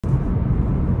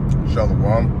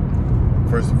Shalom.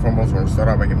 First and foremost, I want to start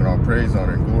out by giving all praise,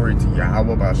 honor, and glory to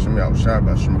Yahweh, Ba'ashem Yahushua,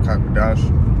 Ba'ashem HaKadosh.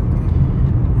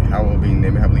 Yahweh being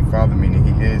named Heavenly Father, meaning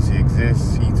He is, He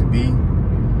exists, He to be.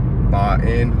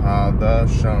 Ba'in Ha-the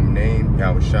Sham name,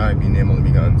 Yahushua being named Only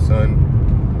Begotten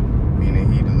Son, meaning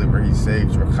He delivered, He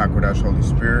saves, HaKadosh, Holy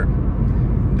Spirit.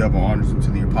 Double honors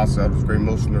unto the apostles, elders, great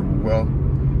most honorable well.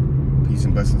 Peace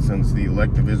and blessings unto the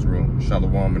elect of Israel.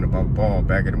 Shalom, and above all,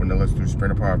 back at it when the let's do the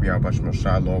spirit of power of Yahweh Ba'ashem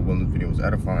Yahushua. Lord willing, this video was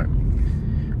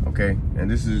edifying. Okay, and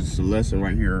this is a lesson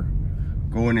right here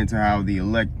going into how the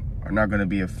elect are not going to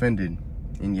be offended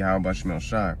in Yahweh Ba'ashem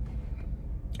Yahushua.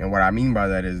 And what I mean by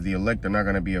that is the elect are not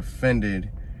going to be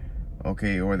offended,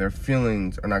 okay, or their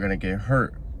feelings are not going to get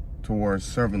hurt towards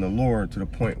serving the Lord to the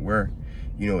point where,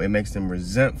 you know, it makes them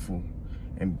resentful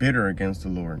and bitter against the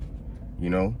Lord. You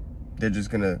know, they're just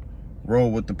going to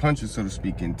roll with the punches, so to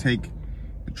speak, and take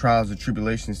the trials, the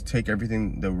tribulations, take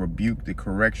everything, the rebuke, the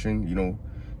correction, you know,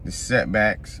 the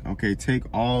setbacks, okay, take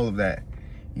all of that,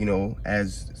 you know,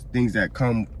 as things that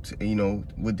come to, you know,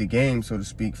 with the game, so to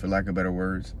speak, for lack of better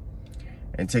words,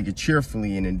 and take it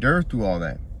cheerfully and endure through all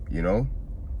that, you know,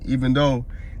 even though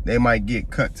they might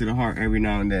get cut to the heart every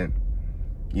now and then,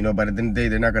 you know, but at the end of the day,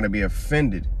 they're not going to be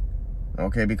offended,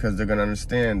 okay, because they're going to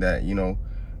understand that, you know,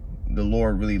 the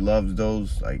Lord really loves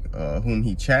those like whom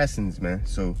He chastens, man.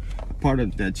 So part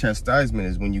of that chastisement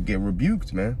is when you get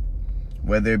rebuked, man,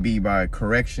 whether it be by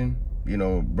correction, you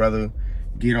know, brother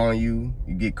get on you,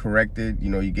 you get corrected, you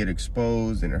know, you get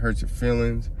exposed and it hurts your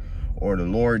feelings, or the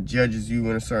Lord judges you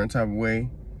in a certain type of way,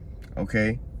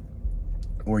 okay,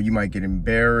 or you might get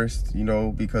embarrassed, you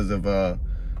know, because of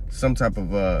some type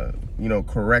of you know,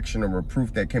 correction or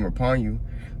reproof that came upon you.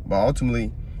 But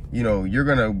ultimately, you know, you're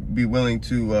going to be willing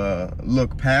to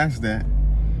look past that,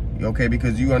 okay,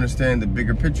 because you understand the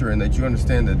bigger picture and that you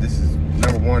understand that this is,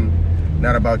 number one,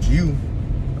 not about you,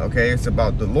 okay? It's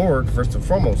about the Lord, first and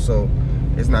foremost. So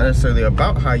it's not necessarily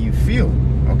about how you feel,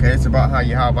 okay? It's about how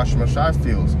Yahweh Ba'ashem Yahushua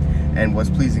feels and what's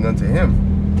pleasing unto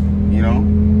Him, you know?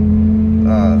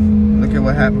 Look at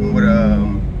what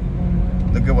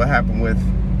happened with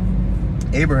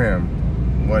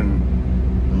Abraham when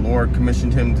the Lord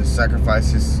commissioned him to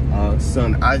sacrifice his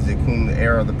son Isaac, whom the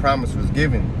heir of the promise was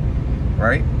given,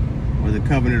 right? Or the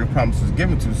covenant of promise was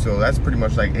given to. So that's pretty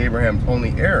much like Abraham's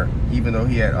only heir, even though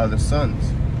he had other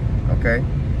sons, okay?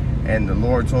 And the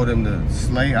Lord told him to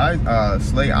slay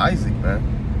Isaac, man.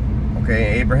 Okay,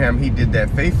 and Abraham, he did that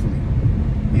faithfully.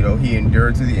 You know, he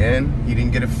endured to the end. He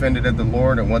didn't get offended at the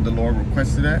Lord and what the Lord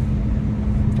requested at,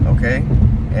 okay?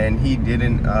 And he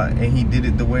didn't, and he did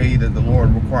it the way that the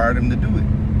Lord required him to do it.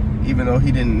 Even though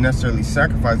he didn't necessarily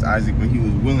sacrifice Isaac, but he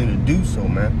was willing to do so,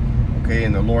 man. Okay,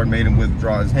 and the Lord made him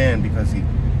withdraw his hand because he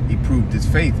proved his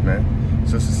faith, man.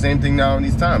 So it's the same thing now in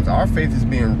these times. Our faith is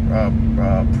being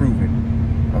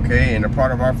proven, okay? And a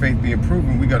part of our faith being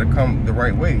proven, we got to come the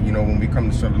right way. You know, when we come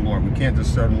to serve the Lord, we can't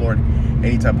just serve the Lord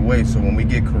any type of way. So when we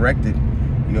get corrected,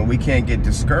 you know, we can't get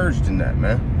discouraged in that,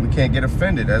 man. We can't get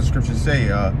offended. As the scriptures say,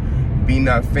 be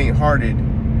not faint-hearted,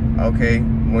 okay,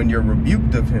 when you're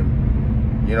rebuked of Him.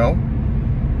 You know,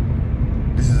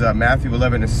 this is Matthew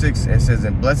 11:6. It says,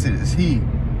 and blessed is he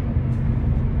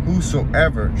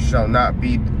whosoever shall not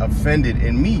be offended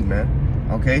in me, man.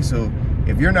 Okay, so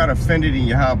if you're not offended in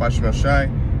Yahweh Ba'ashem Yahushua,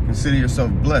 consider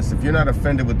yourself blessed. If you're not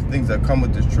offended with the things that come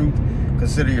with this truth,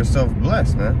 consider yourself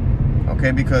blessed, man.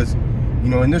 Okay, because, you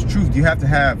know, in this truth, you have to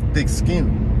have thick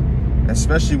skin,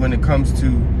 especially when it comes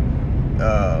to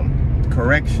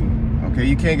correction. Okay,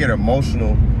 you can't get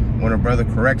emotional when a brother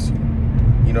corrects you.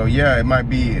 You know, yeah, it might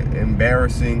be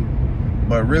embarrassing,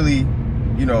 but really,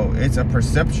 you know, it's a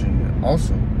perception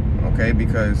also, okay?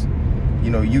 Because,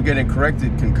 you know, you getting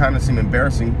corrected can kind of seem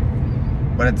embarrassing,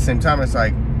 but at the same time, it's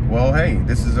like, well, hey,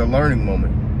 this is a learning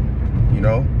moment, you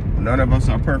know? None of us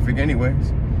are perfect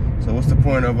anyways, so what's the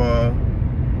point of,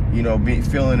 you know,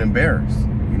 feeling embarrassed,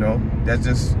 you know? That's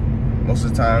just, most of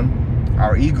the time,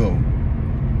 our ego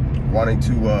wanting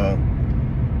to,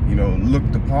 you know, look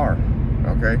the part,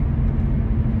 okay?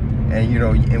 And, you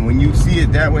know, and when you see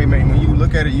it that way, man, when you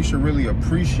look at it, you should really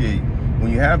appreciate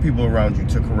when you have people around you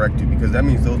to correct you, because that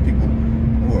means those people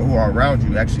who are around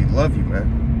you actually love you, man.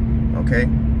 Okay?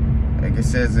 Like it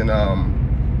says in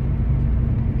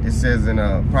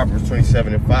Proverbs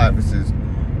 27:5, it says,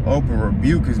 open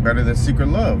rebuke is better than secret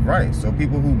love, right? So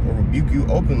people who rebuke you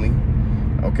openly,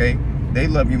 okay, they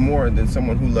love you more than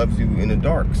someone who loves you in the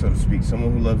dark, so to speak,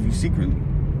 someone who loves you secretly,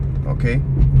 okay?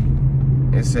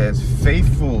 It says,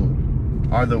 faithful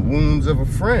are the wounds of a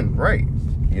friend, right?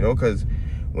 You know, because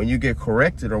when you get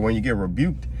corrected or when you get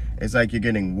rebuked, it's like you're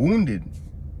getting wounded,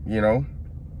 you know,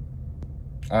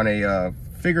 on a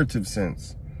figurative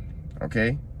sense,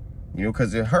 okay? You know,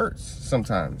 because it hurts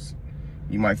sometimes.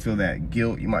 You might feel that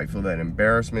guilt, you might feel that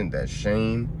embarrassment, that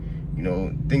shame, you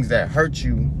know, things that hurt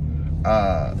you,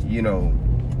 you know,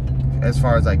 as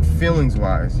far as like feelings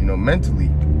wise, you know,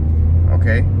 mentally,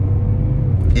 okay?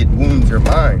 It wounds your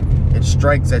mind. It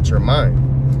strikes at your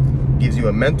mind, gives you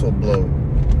a mental blow,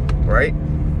 right?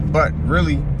 But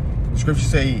really, the scriptures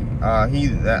say, he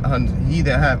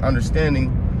that have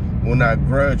understanding will not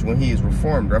grudge when he is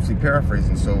reformed, roughly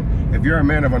paraphrasing. So if you're a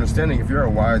man of understanding, if you're a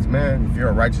wise man, if you're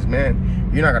a righteous man,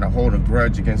 you're not going to hold a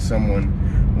grudge against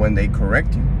someone when they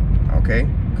correct you, okay?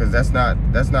 Because that's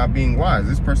not being wise.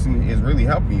 This person is really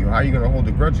helping you. How are you going to hold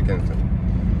a grudge against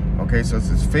them? Okay, so it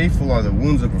says, faithful are the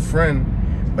wounds of a friend,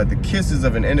 but the kisses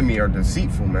of an enemy are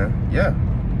deceitful, man. Yeah.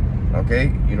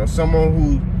 Okay, you know,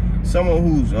 someone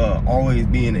who's always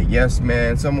being a yes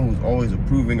man, someone who's always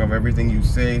approving of everything you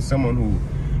say, someone who,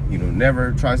 you know,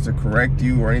 never tries to correct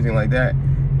you or anything like that,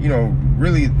 you know,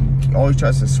 really always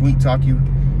tries to sweet talk you,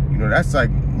 you know, that's like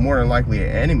more than likely an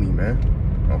enemy, man.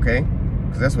 Okay,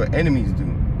 because that's what enemies do.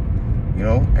 You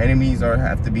know, enemies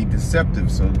have to be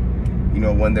deceptive. So, you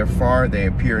know, when they're far, they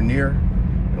appear near,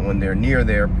 and when they're near,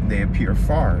 they appear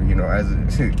far. You know, as a,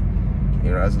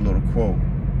 you know, as a little quote.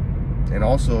 And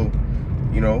also,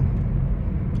 you know,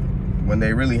 when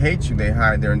they really hate you, they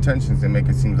hide their intentions and make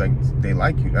it seem like they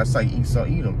like you. That's like Esau,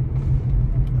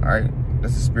 Edom. All right,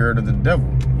 that's the spirit of the devil.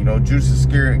 You know, Judas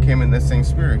Iscariot came in that same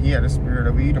spirit. He had a spirit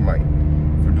of Edomite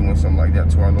for doing something like that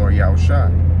to our Lord Yahushua.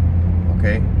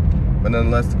 Okay, but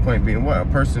nonetheless, the point being, what, a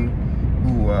person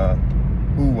who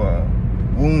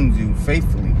wounds you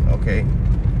faithfully, okay,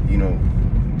 you know,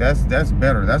 that's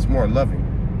better. That's more loving.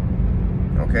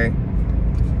 Okay.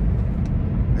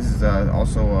 This is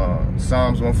also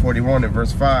Psalms 141 and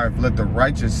verse 5. Let the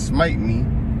righteous smite me.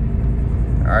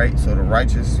 All right, so the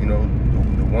righteous, you know,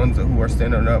 the ones who are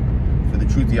standing up for the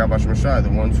truth of Yahweh Shai,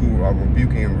 the ones who are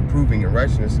rebuking and reproving in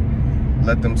righteousness,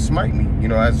 let them smite me. You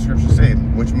know, as the scriptures say,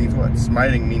 which means what?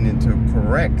 Smiting meaning to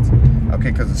correct.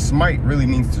 Okay, because a smite really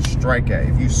means to strike at.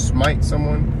 If you smite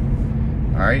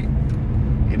someone, all right,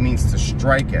 it means to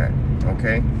strike at.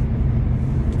 Okay,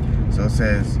 so it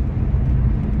says,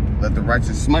 let the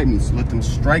righteous smite me, so let them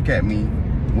strike at me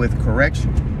with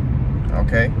correction.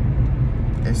 Okay?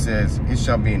 It says, it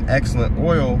shall be an excellent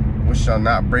oil, which shall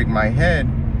not break my head,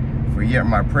 for yet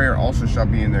my prayer also shall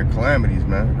be in their calamities,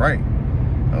 man. Right?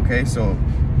 Okay, so,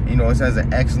 you know, it says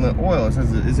an excellent oil. It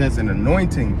says an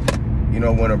anointing, you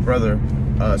know, when a brother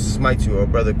smites you or a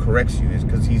brother corrects you. It's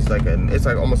because he's like, it's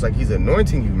like almost like he's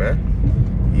anointing you,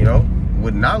 man. You know,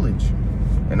 with knowledge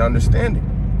and understanding.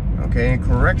 Okay, and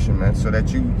correction, man, so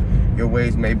that your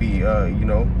ways may be, you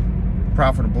know,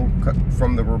 profitable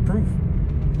from the reproof.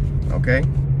 Okay,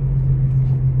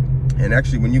 and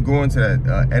actually, when you go into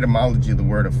that etymology of the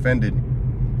word offended,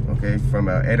 okay, from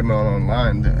Etymon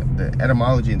Online, the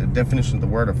etymology and the definition of the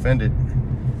word offended,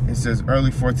 it says early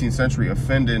 14th century,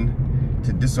 offended,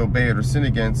 to disobey it or sin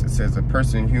against. It says a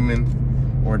person,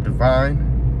 human or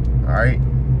divine. All right,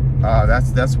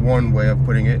 that's one way of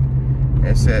putting it.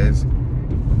 It says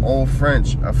Old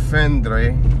French,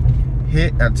 offendre,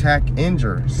 hit, attack,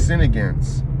 injure, sin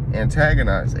against,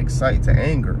 antagonize, excite to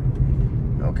anger.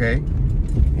 Okay,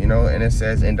 you know, and it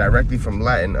says indirectly from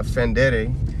Latin,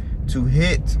 offendere, to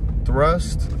hit,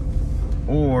 thrust,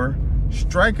 or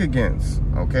strike against.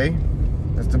 Okay,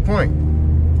 that's the point.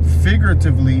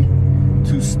 Figuratively,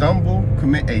 to stumble,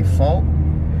 commit a fault,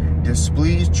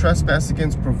 displease, trespass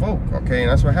against, provoke. Okay,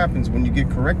 and that's what happens when you get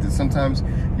corrected. Sometimes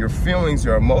your feelings,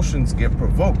 your emotions get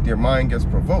provoked, your mind gets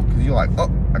provoked, because you're like,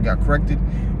 oh, I got corrected.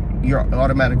 Your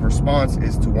automatic response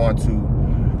is to want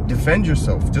to defend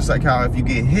yourself. Just like how if you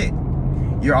get hit,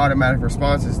 your automatic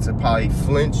response is to probably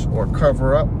flinch or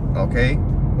cover up, okay,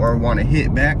 or want to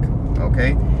hit back,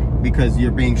 okay, because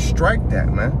you're being striked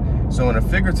at, man. So in a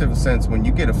figurative sense, when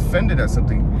you get offended at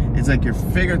something, it's like you're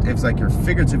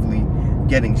figuratively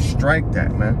getting striked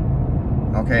at,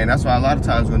 man. Okay, and that's why a lot of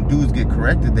times when dudes get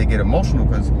corrected, they get emotional,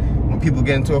 because when people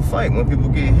get into a fight, when people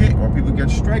get hit or people get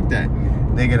striked at,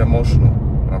 they get emotional.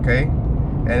 Okay,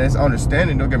 and it's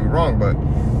understanding, don't get me wrong, but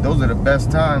those are the best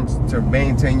times to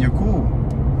maintain your cool,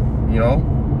 you know,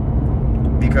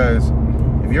 because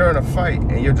if you're in a fight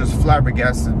and you're just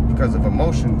flabbergasted because of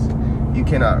emotions, you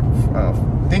cannot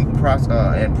think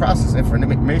and process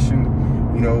information,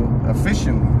 you know,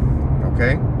 efficiently.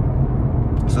 Okay,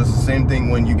 so it's the same thing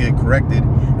when you get corrected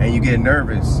and you get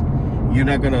nervous. You're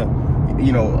not gonna,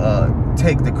 you know,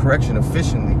 take the correction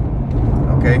efficiently.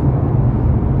 Okay,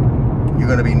 you're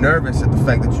gonna be nervous at the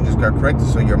fact that you just got corrected,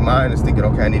 so your mind is thinking,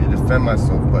 okay, I need to defend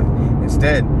myself. But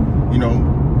instead, you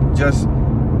know, just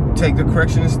take the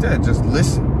correction instead. Just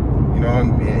listen. You know,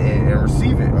 and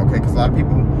receive it, okay? Because a lot of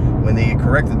people, when they get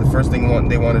corrected, the first thing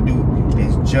they want to do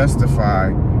is justify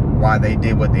why they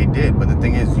did what they did. But the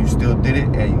thing is, you still did it,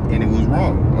 and it was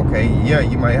wrong, okay? Yeah,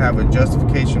 you might have a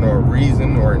justification or a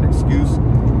reason or an excuse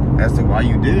as to why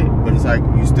you did it, but it's like,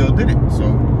 you still did it. So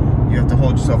you have to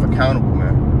hold yourself accountable,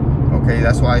 man, okay?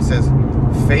 That's why it says,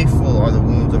 faithful are the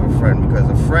wounds of a friend, because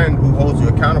a friend who holds you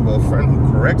accountable, a friend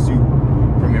who corrects you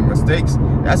from your mistakes,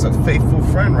 that's a faithful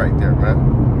friend right there,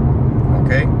 man,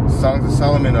 okay? Songs of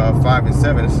Solomon 5 and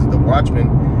 7, this is the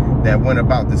watchman that went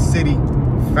about the city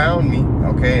found me,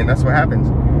 okay? And that's what happens,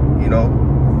 you know,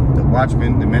 the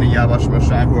watchmen, the men of Yahweh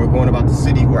Shai who are going about the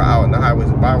city, who are out in the highways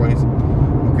and byways,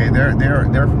 okay,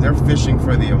 they're fishing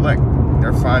for the elect.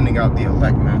 They're finding out the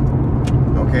elect, man,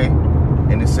 okay?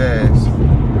 And it says,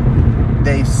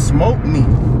 they smote me,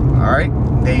 all right?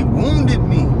 They wounded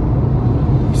me.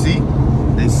 You see?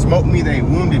 They smote me, they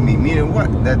wounded me. Meaning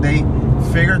what? That they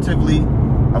figuratively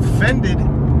offended,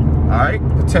 all right,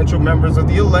 potential members of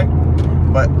the elect.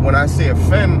 But when I say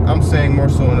offend, I'm saying more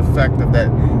so in the fact of that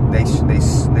they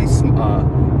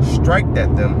strike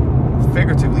at them,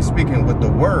 figuratively speaking, with the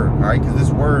word, all right? Because this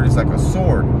word is like a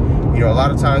sword. You know, a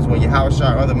lot of times when Yahweh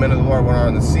Shai, other men of the Lord went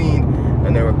on the scene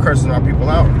and they were cursing our people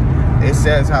out, it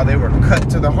says how they were cut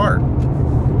to the heart,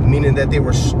 meaning that they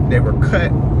were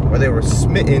cut, or they were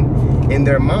smitten in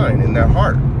their mind, in their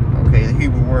heart. Okay, the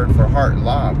Hebrew word for heart,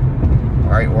 lab,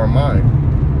 all right, or mind.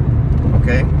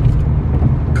 Okay,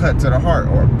 cut to the heart,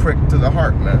 or prick to the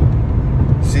heart, man.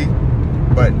 See,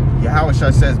 but Yahweh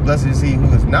Shai says, "Blessed is he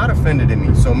who is not offended in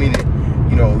me." So meaning,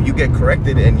 you know, you get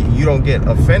corrected and you don't get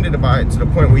offended by it to the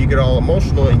point where you get all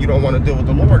emotional and you don't want to deal with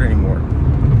the Lord anymore.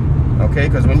 Okay,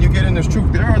 because when you get in this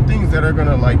truth, there are things that are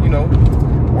gonna, like, you know,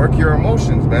 work your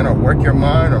emotions, man, or work your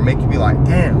mind, or make you be like,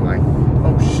 damn, like,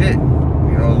 oh shit,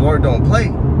 you know, the Lord don't play,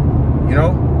 you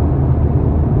know.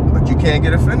 But you can't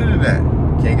get offended at that.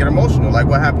 You can't get emotional. Like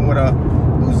what happened with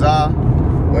Uzzah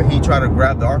when he tried to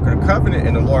grab the Ark of the Covenant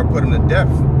and the Lord put him to death,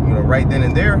 you know, right then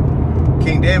and there.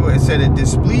 King David, it said it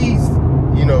displeased,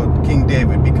 you know, King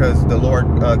David, because the Lord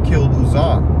killed Uzzah.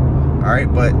 All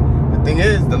right, but the thing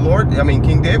is, the Lord, I mean,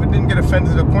 King David didn't get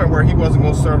offended to the point where he wasn't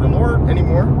going to serve the Lord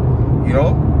anymore. You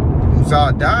know,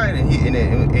 Uzzah died,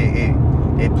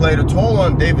 and it played a toll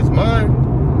on David's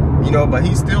mind. You know, but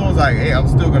he still was like, hey, I'm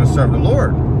still going to serve the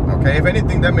Lord. Okay, if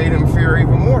anything, that made him fear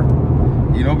even more.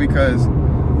 You know, because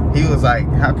he was like,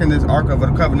 how can this Ark of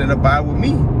the Covenant abide with me?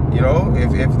 You know,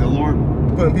 if the Lord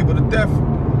putting people to death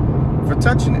for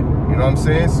touching it. You know what I'm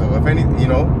saying? So if any, you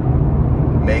know,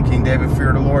 made King David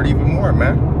fear the Lord even more,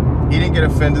 man. He didn't get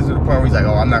offended to the point where he's like,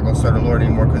 oh, I'm not going to serve the Lord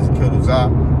anymore because he killed Uzzah.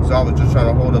 Uzzah was just trying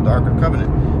to hold up the Ark of the Covenant.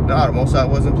 No, the Most High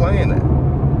wasn't playing that.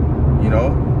 You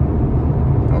know?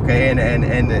 Okay, and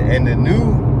the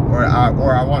new,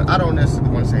 I don't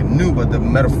necessarily want to say new, but the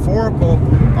metaphorical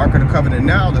Ark of the Covenant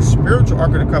now, the spiritual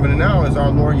Ark of the Covenant now is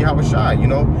our Lord Yahweh Shai. You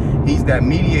know? He's that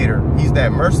mediator. He's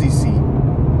that mercy seat.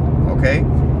 Okay?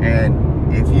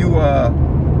 And if you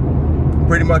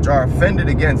pretty much are offended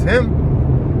against him,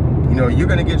 you know, you're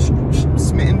going to get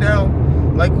smitten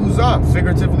down like Uzzah,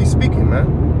 figuratively speaking,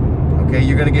 man. Okay,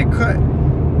 you're going to get cut.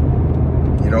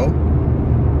 You know,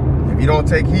 if you don't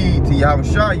take heed to Yahweh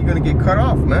Shai, you're going to get cut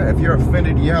off, man. If you're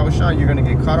offended to Yahweh Shai, you're going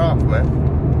to get cut off, man.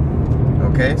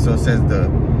 Okay, so it says the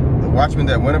watchman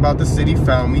that went about the city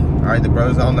found me. All right, the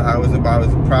brothers out on the highways and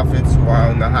byways, the prophets who are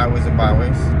on the highways and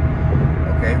byways,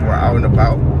 okay, who are out and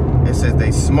about. It says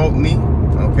they smote me,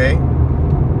 okay.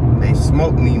 They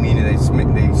smote me, meaning they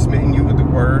smitten you with the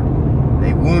word.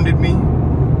 They wounded me.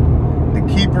 The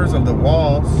keepers of the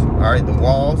walls, all right, the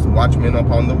walls, the watchmen up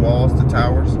on the walls, the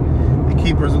towers. The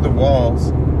keepers of the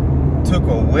walls took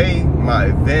away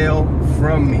my veil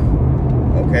from me,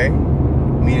 okay?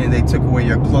 Meaning they took away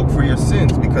your cloak for your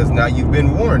sins, because now you've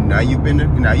been warned. Now you've been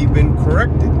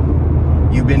corrected.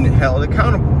 You've been held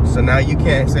accountable. So now you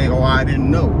can't say, oh, I didn't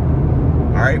know,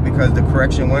 all right, because the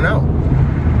correction went out.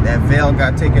 That veil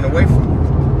got taken away from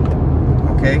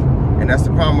you, okay? And that's the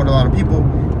problem with a lot of people.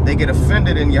 They get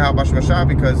offended in Yahweh Shai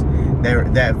because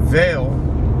that veil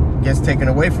gets taken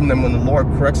away from them when the Lord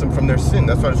corrects them from their sin.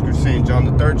 That's why the scripture says in John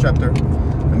the 3rd chapter.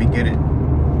 Let me get it.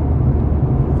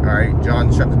 All right,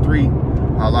 John chapter 3.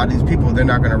 A lot of these people, they're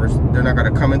not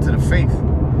gonna come into the faith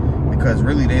because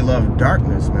really they love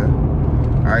darkness, man.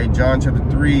 All right, John chapter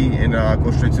 3, and I'll go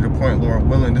straight to the point, Lord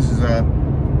willing. This is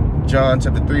John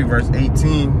chapter 3, verse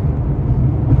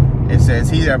 18. It says,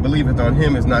 he that believeth on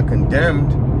him is not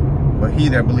condemned, but he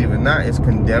that believeth not is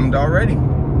condemned already,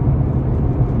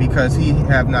 because he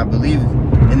have not believed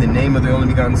in the name of the only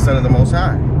begotten Son of the Most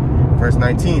High. Verse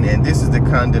 19, and this is the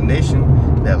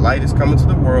condemnation, that light is come into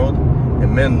the world,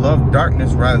 And men love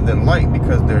darkness rather than light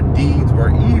because their deeds were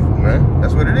evil, man.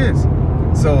 That's what it is.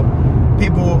 So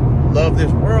people love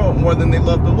this world more than they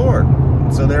love the Lord.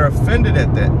 So they're offended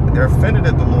at that. They're offended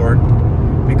at the Lord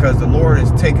because the Lord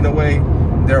is taking away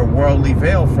their worldly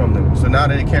veil from them. So now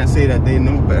they can't say that they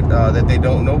knew better, that they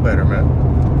don't know better, man.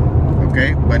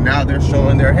 Okay, but now they're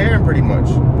showing their hand pretty much.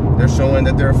 They're showing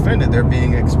that they're offended. They're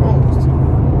being exposed.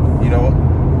 You know,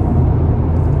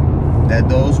 that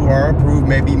those who are approved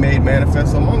may be made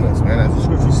manifest among us, man, as the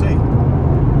scriptures say.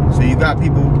 So you got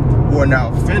people who are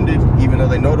now offended, even though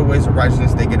they know the ways of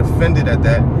righteousness, they get offended at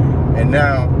that. And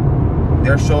now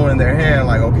they're showing their hand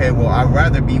like, okay, well, I'd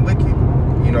rather be wicked,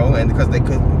 you know, and because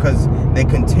they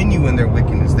continue in their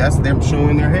wickedness. That's them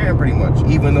showing their hand pretty much,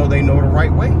 even though they know the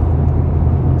right way.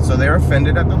 So they're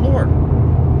offended at the Lord.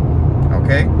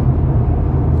 Okay?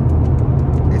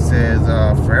 It says,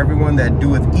 for everyone that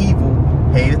doeth evil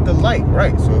hateth the light.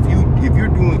 Right. So if you're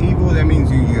doing evil, that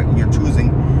means you're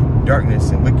choosing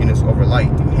darkness and wickedness over light.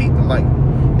 You hate the light.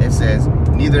 It says,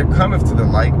 neither cometh to the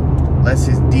light, lest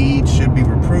his deeds should be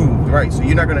reproved. Right. So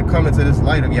you're not going to come into this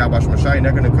light of Yahweh Shemashai. You're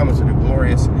not going to come into the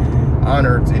glorious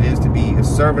honor it is to be a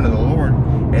servant of the Lord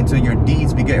until your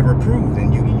deeds be getting reproved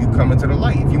and you come into the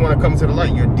light. If you want to come into the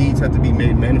light, your deeds have to be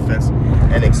made manifest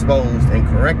and exposed and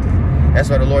corrected. That's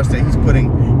why the Lord said he's putting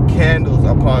candles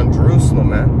upon Jerusalem,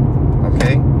 man.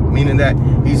 Okay? Meaning that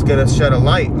he's going to shed a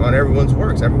light on everyone's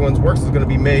works. Everyone's works is going to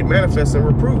be made manifest and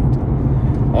reproved.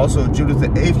 Also, Judith, the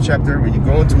 8th chapter, when you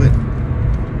go into it,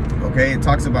 okay, it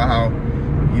talks about how,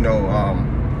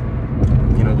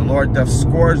 the Lord doth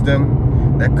scourge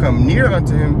them that come near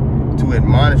unto him to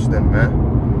admonish them,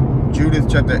 man. Judith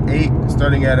chapter 8,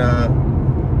 starting at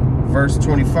verse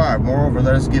 25. Moreover,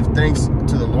 let us give thanks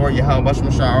to the Lord Yahweh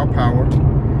Shemashai, our power,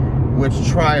 which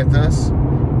trieth us,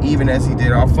 even as he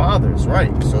did our fathers.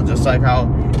 Right. So just like how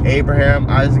Abraham,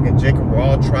 Isaac, and Jacob were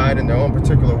all tried in their own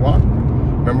particular walk.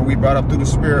 Remember, we brought up through the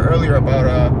Spirit earlier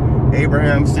about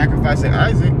Abraham sacrificing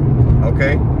Isaac.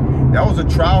 Okay, that was a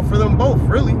trial for them both,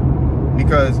 really,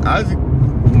 because Isaac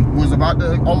was about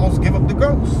to almost give up the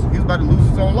ghost. He was about to lose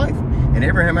his own life, and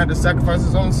Abraham had to sacrifice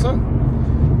his own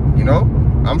son. You know,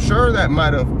 I'm sure that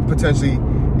might have potentially,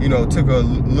 took a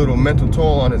little mental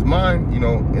toll on his mind,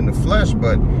 in the flesh,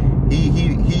 but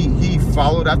he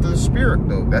followed after the Spirit,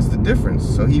 though. That's the difference.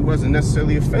 So he wasn't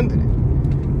necessarily offended.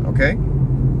 Okay,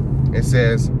 it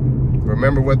says,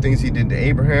 remember what things he did to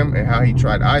Abraham and how he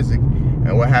tried Isaac,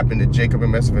 and what happened to Jacob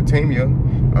in Mesopotamia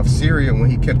of Syria when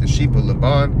he kept the sheep of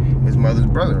Laban, his mother's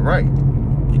brother. Right.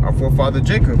 Our forefather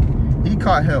Jacob, he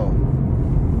caught hell.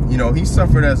 He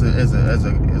suffered as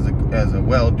a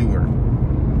well-doer.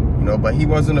 But he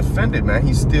wasn't offended, man.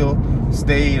 He still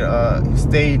stayed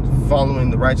following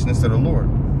the righteousness of the Lord.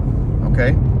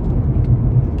 Okay.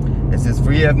 It says,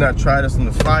 for ye have not tried us in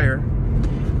the fire,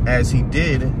 as he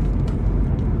did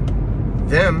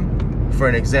them for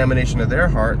an examination of their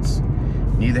hearts.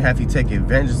 Neither hath he taken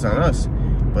vengeance on us,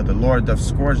 but the Lord doth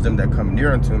scourge them that come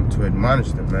near unto him to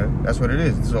admonish them, man. That's what it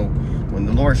is. So when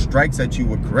the Lord strikes at you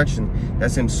with correction,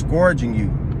 that's him scourging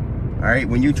you. All right.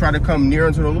 When you try to come near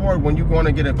unto the Lord, when you want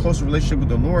to get a closer relationship with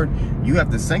the Lord, you have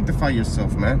to sanctify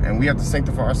yourself, man. And we have to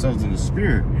sanctify ourselves in the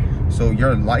Spirit. So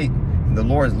your light, the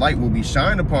Lord's light, will be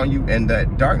shined upon you, and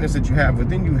that darkness that you have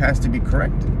within you has to be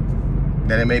corrected,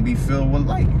 that it may be filled with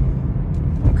light.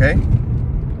 Okay.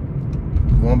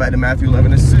 Going back to Matthew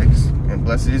 11:6, and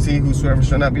blessed is he whosoever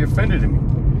shall not be offended in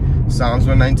me. Psalms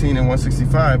 119 and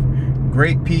 165,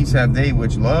 great peace have they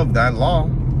which love thy law. All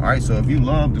right, so if you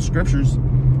love the scriptures,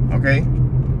 okay,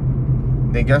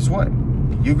 then guess what?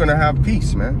 You're going to have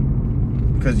peace,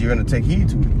 man, because you're going to take heed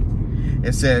to it.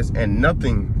 It says, and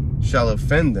nothing shall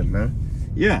offend them, man.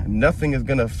 Yeah, nothing is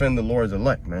going to offend the Lord's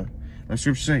elect, man. The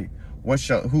scripture say,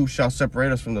 who shall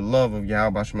separate us from the love of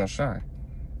Yahweh Shemashai?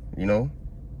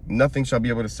 Nothing shall be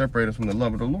able to separate us from the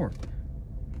love of the Lord.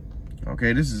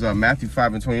 Okay, this is Matthew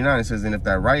 5 and 29. It says, and if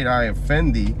thy right eye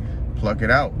offend thee, pluck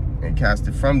it out and cast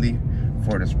it from thee,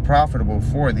 for it is profitable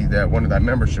for thee that one of thy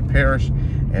members should perish,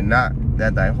 and not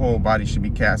that thy whole body should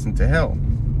be cast into hell,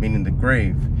 meaning the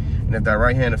grave. And if thy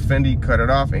right hand offend thee, cut it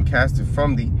off and cast it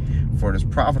from thee, for it is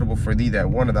profitable for thee that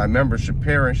one of thy members should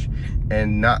perish,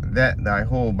 and not that thy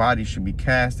whole body should be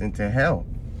cast into hell.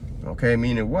 Okay,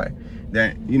 meaning what?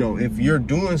 That, if you're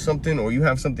doing something or you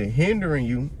have something hindering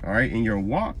you, all right, in your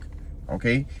walk,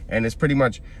 okay, and it's pretty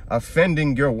much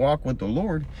offending your walk with the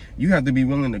Lord, you have to be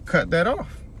willing to cut that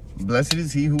off. Blessed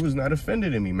is he who is not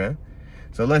offended in me, man.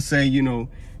 So let's say, you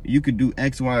could do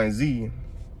X, Y, and Z,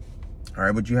 all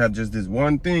right, but you have just this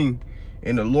one thing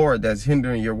in the Lord that's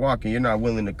hindering your walk, and you're not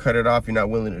willing to cut it off. You're not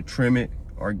willing to trim it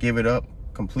or give it up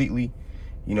completely,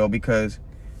 because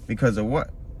Because of what?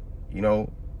 You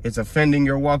know, it's offending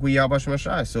your walk with Yahweh Hashem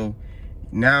Shai. So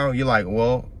now you're like,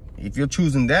 well, if you're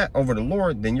choosing that over the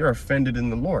Lord, then you're offended in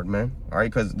the Lord, man. All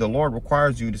right, because the Lord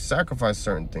requires you to sacrifice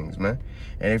certain things, man.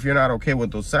 And if you're not okay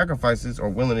with those sacrifices or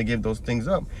willing to give those things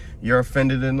up, you're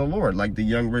offended in the Lord, like the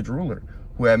young rich ruler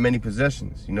who had many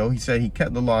possessions. You know, he said he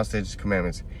kept the law, statutes,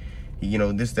 commandments, you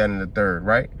know, this, that, and the third,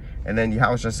 right? And then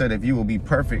Yahweh said, if you will be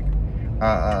perfect,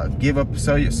 give up,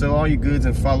 sell all your goods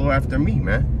and follow after me,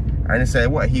 man. And it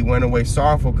said what? He went away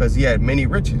sorrowful because he had many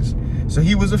riches. So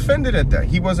he was offended at that.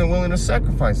 He wasn't willing to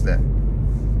sacrifice that.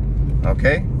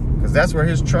 Okay? Because that's where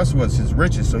his trust was, his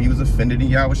riches. So he was offended in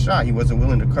Yahweh Shai. He wasn't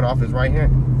willing to cut off his right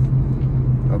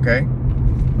hand. Okay?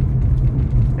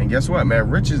 And guess what, man?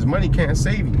 Riches, money can't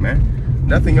save you, man.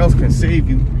 Nothing else can save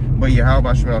you but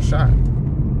Yahweh Hashem Shai.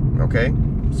 Okay?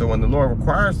 So when the Lord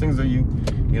requires things of you,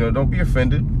 you know, don't be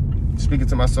offended. Speaking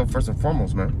to myself first and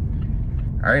foremost, man.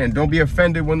 All right, and don't be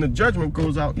offended when the judgment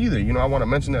goes out either. You know, I want to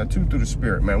mention that too through the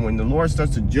Spirit, man. When the Lord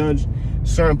starts to judge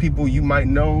certain people you might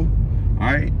know, all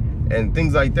right, and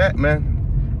things like that,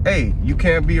 man. Hey, you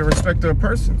can't be a respecter of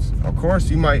persons. Of course,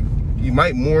 you might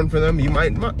mourn for them, you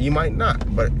might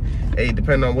not. But hey,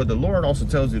 depending on what the Lord also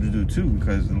tells you to do too,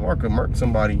 because the Lord could murk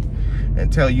somebody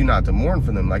and tell you not to mourn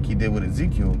for them, like He did with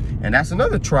Ezekiel, and that's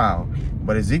another trial.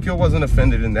 But Ezekiel wasn't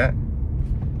offended in that.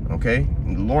 Okay,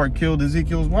 and the Lord killed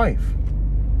Ezekiel's wife.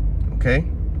 Okay,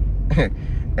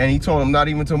 and He told him not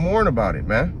even to mourn about it,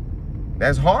 man.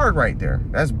 That's hard right there.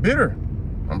 That's bitter,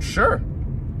 I'm sure.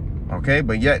 Okay,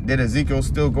 but yet did Ezekiel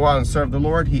still go out and serve the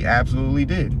Lord? He absolutely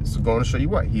did. So going to show you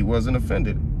what? He wasn't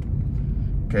offended.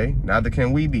 Okay, neither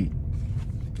can we be.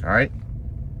 All right,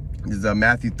 this is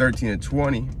Matthew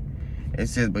 13:20. It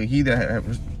says, but he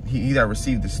that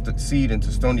received the seed into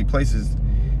stony places,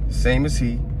 the same as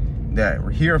he that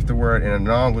heareth the word and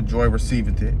anon with joy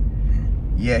receiveth it,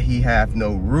 yet he hath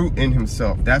no root in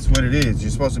himself. That's what it is.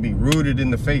 You're supposed to be rooted in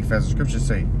the faith, as the scriptures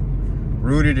say.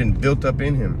 Rooted and built up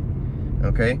in Him.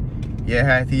 Okay? Yet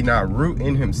hath he not root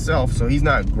in himself, so he's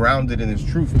not grounded in his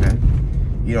truth,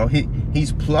 man. You know,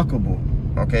 he's pluckable.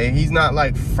 Okay? He's not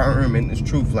like firm in his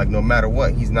truth, like no matter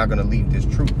what, he's not going to leave this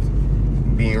truth.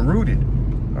 Being rooted.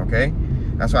 Okay?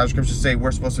 That's why the scriptures say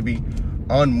we're supposed to be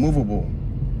unmovable.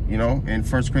 You know, in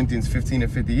 1 Corinthians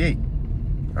 15:58.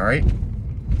 All right?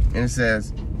 And it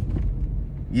says,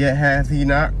 yet hath he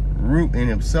not root in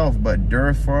himself, but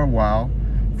dureth for a while.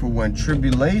 For when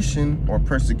tribulation or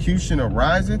persecution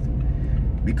ariseth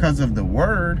because of the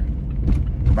word,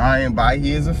 by and by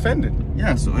he is offended.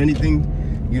 Yeah, so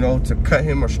anything, you know, to cut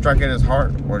him or strike at his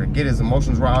heart or to get his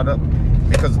emotions riled up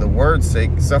because of the word's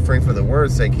sake, suffering for the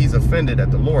word's sake, he's offended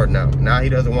at the Lord now. Now he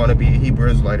doesn't want to be a Hebrew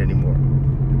Israelite anymore.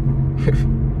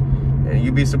 And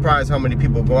you'd be surprised how many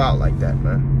people go out like that,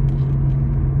 man.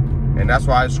 And that's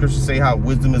why the scriptures say how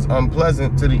wisdom is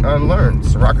unpleasant to the unlearned.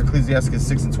 Sirach Ecclesiastes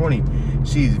 6:20.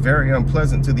 She is very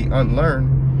unpleasant to the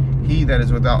unlearned. He that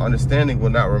is without understanding will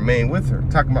not remain with her.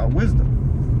 Talking about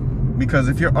wisdom. Because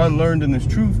if you're unlearned in this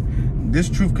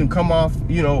truth can come off,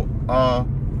 you know,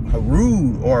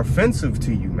 rude or offensive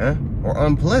to you, man. Or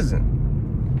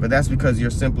unpleasant. But that's because you're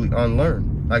simply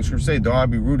unlearned. Like scripture say, though I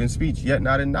be rude in speech, yet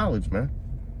not in knowledge, man.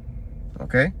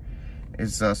 Okay?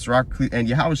 It's Sirach, and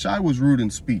Yahweh Shai was rude in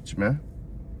speech, man.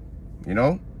 You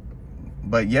know?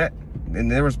 But yet, and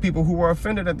there was people who were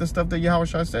offended at the stuff that Yahweh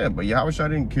Shai said, but Yahweh Shai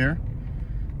didn't care.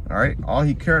 All right? All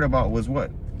he cared about was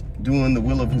what? Doing the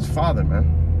will of his Father,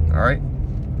 man. All right?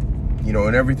 You know,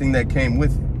 and everything that came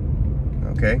with it.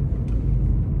 Okay?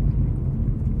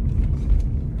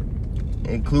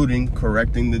 Including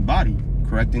correcting the body,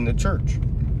 correcting the church.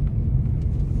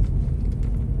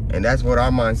 And that's what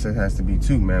our mindset has to be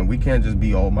too, man. We can't just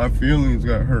be, oh, my feelings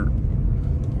got hurt.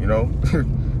 You know,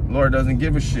 Lord doesn't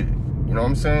give a shit. You know what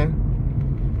I'm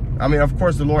saying? I mean, of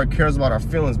course, the Lord cares about our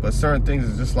feelings, but certain things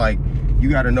is just like, you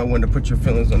got to know when to put your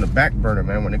feelings on the back burner,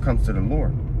 man, when it comes to the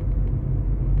Lord.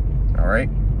 All right?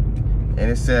 And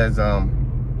it says,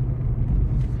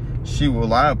 she will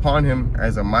lie upon him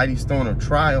as a mighty stone of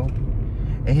trial,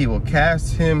 and he will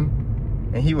cast him,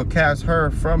 and he will cast her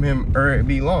from him ere it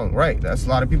be long. Right? That's a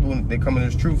lot of people, they come in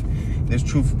this truth. This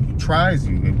truth tries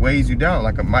you. It weighs you down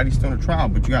like a mighty stone of trial.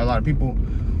 But you got a lot of people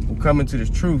who come into this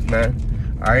truth, man.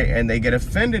 All right? And they get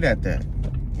offended at that.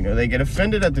 You know, they get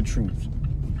offended at the truth.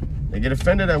 They get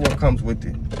offended at what comes with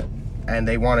it. And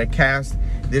they want to cast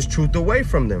this truth away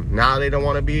from them. Now they don't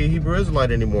want to be a Hebrew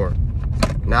Israelite anymore.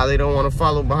 Now they don't want to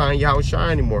follow behind Yahweh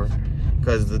Shai anymore.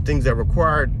 Because the things that are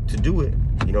required to do it,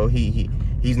 you know,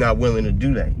 he's not willing to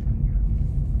do that.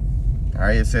 All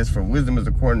right, it says, for wisdom is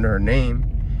according to her name,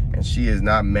 and she is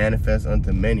not manifest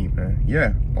unto many, man.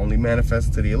 Yeah, only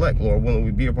manifest to the elect. Lord willing,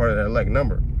 we be a part of that elect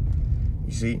number.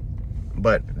 You see?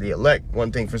 But the elect,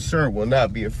 one thing for sure, will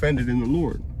not be offended in the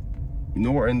Lord,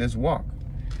 nor in this walk.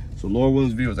 So Lord willing,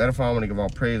 this video is edifying. I want to give all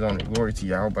praise, honor, and glory to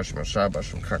Yahweh, Bashem Ashai,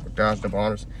 Bashem Kakodash, double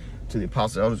honors to the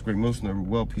apostle, elders, great Muslim,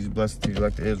 well, peace and blessings to the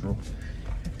elect of Israel.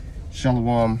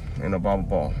 Shalom and a Bible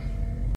ball.